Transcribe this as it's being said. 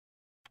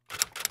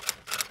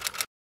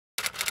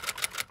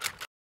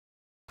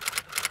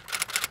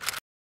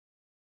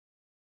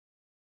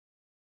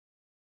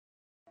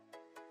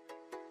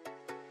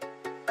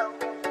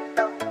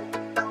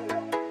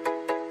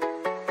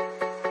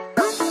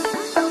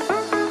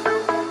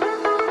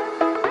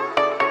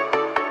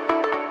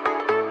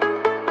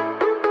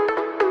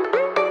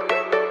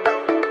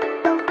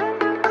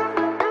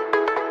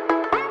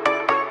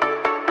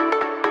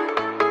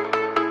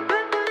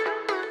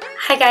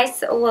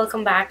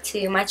welcome back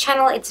to my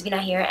channel. It's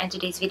Vina here, and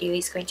today's video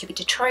is going to be a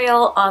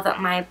tutorial of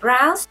my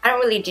brows. I don't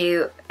really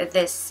do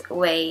this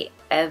way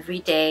every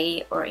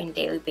day or in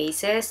daily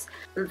basis.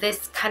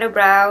 This kind of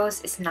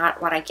brows is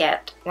not what I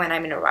get when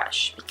I'm in a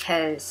rush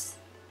because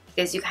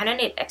you kind of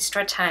need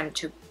extra time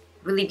to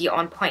really be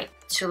on point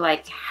to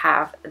like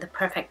have the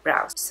perfect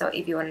brows. So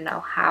if you want to know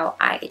how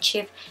I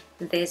achieve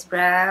these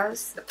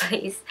brows,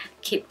 please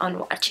keep on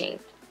watching.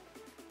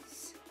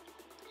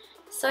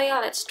 So yeah,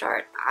 let's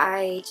start.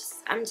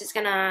 I'm just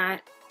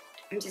gonna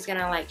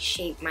like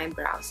shape my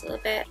brows a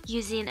little bit.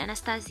 Using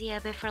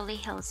Anastasia Beverly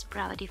Hills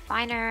Brow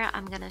Definer,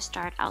 I'm gonna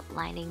start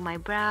outlining my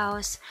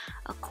brows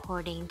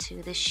according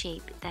to the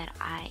shape that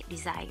I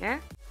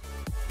desire.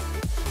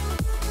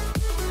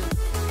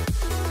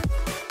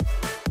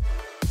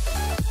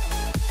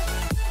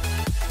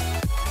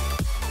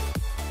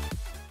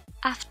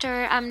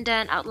 After I'm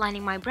done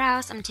outlining my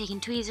brows, I'm taking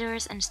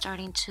tweezers and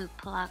starting to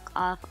pluck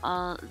off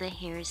all the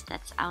hairs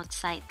that's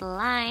outside the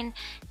line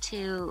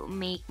to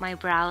make my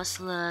brows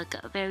look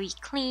very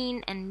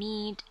clean and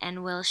neat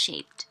and well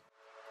shaped.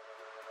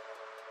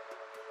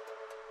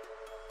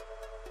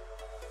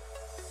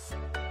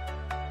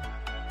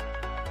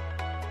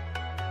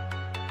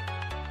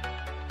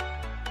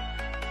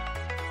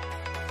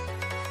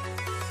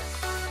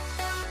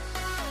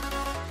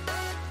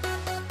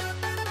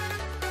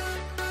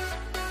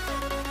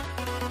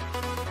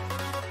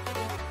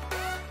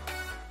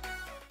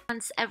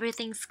 Once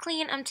everything's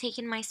clean, I'm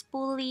taking my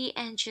spoolie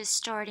and just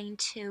starting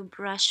to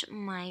brush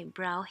my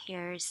brow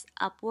hairs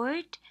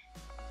upward.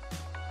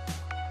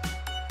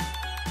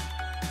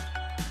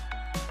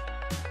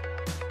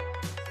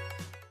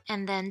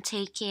 And then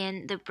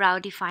taking the brow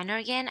definer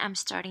again, I'm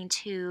starting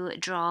to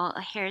draw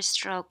hair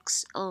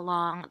strokes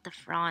along the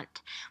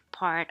front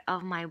part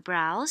of my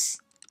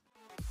brows.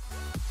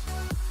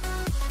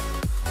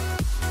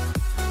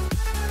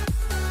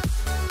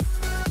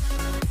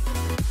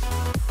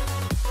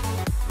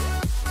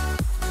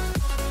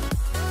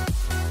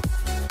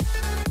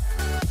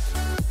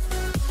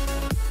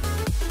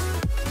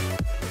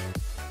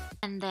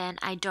 And then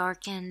I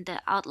darken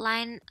the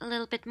outline a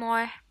little bit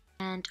more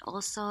and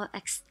also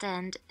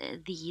extend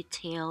the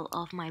tail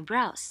of my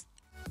brows.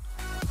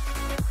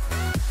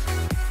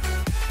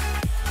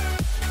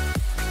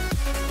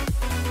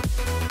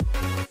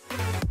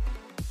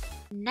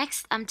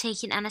 Next, I'm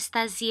taking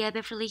Anastasia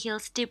Beverly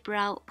Hills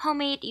Dipbrow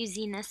Pomade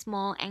using a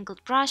small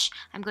angled brush.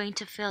 I'm going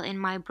to fill in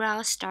my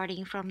brows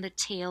starting from the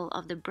tail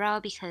of the brow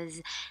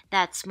because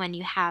that's when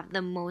you have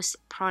the most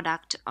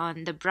product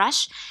on the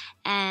brush,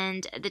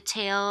 and the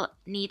tail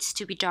needs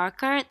to be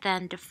darker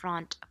than the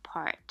front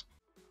part.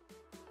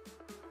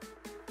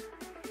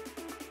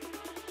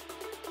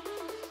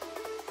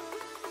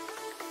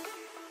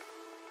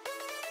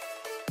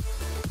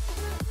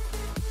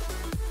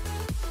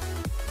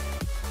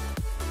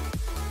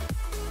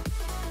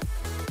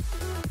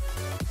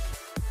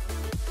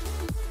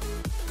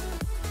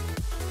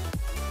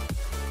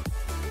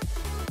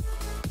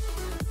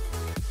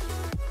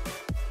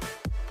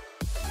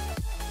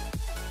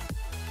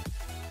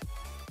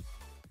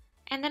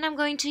 And then I'm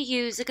going to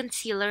use a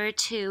concealer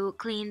to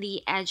clean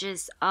the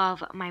edges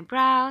of my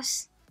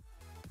brows.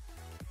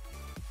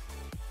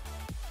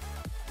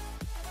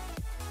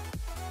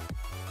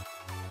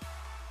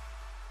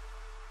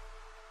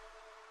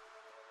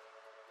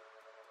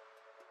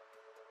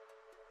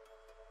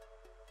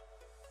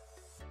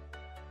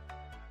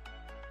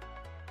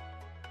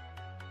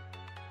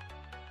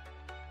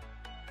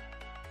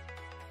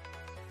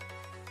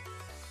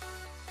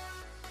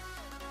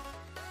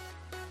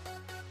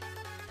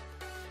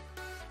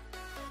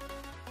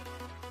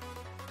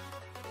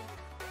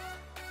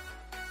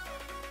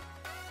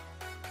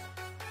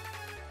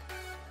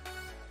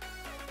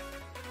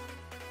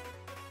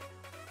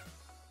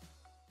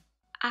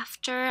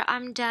 After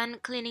I'm done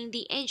cleaning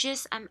the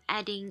edges, I'm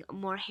adding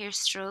more hair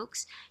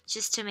strokes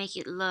just to make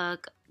it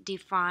look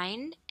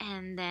defined,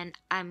 and then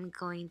I'm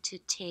going to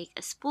take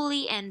a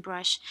spoolie and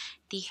brush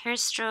the hair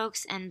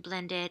strokes and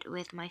blend it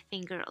with my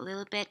finger a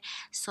little bit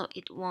so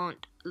it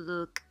won't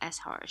look as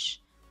harsh.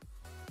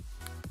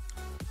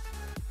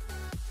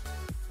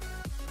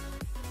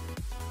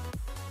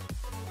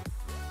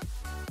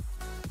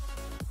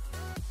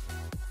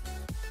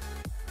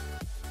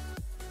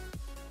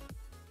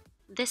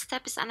 This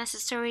step is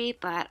unnecessary,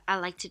 but I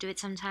like to do it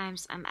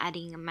sometimes. I'm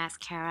adding a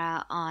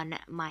mascara on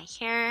my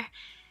hair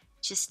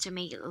just to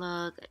make it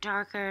look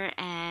darker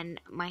and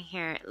my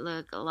hair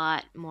look a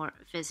lot more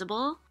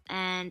visible.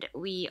 And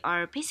we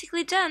are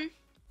basically done.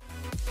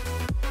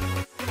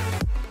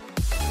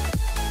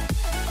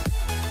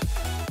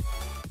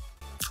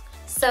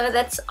 So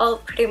that's all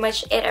pretty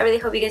much it. I really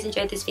hope you guys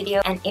enjoyed this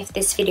video, and if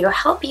this video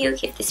helped you,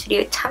 give this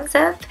video a thumbs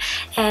up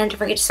and don't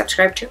forget to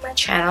subscribe to my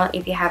channel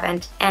if you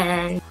haven't.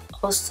 And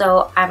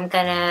also, I'm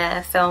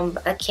gonna film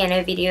a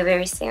Q&A video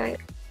very soon.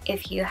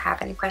 If you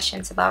have any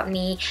questions about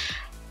me,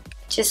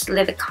 just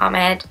leave a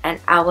comment and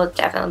I will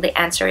definitely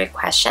answer your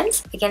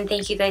questions. Again,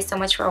 thank you guys so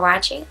much for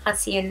watching. I'll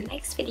see you in the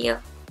next video.